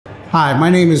Hi, my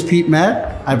name is Pete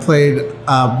Met. I played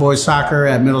boys soccer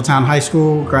at Middletown High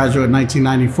School, graduate in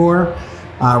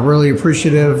 1994. Really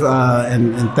appreciative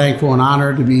and thankful and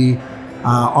honored to be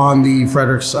on the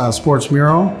Frederick's sports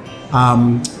mural.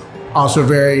 Also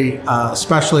very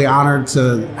especially honored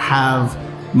to have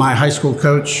my high school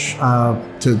coach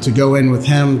to go in with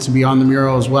him to be on the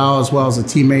mural as well as a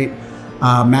teammate,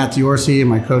 Matt Diorsi, and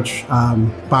my coach,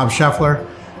 Bob Scheffler.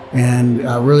 And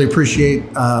really appreciate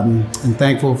and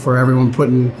thankful for everyone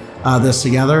putting this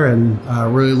together, and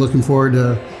really looking forward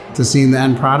to seeing the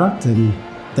end product, and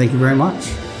thank you very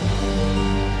much.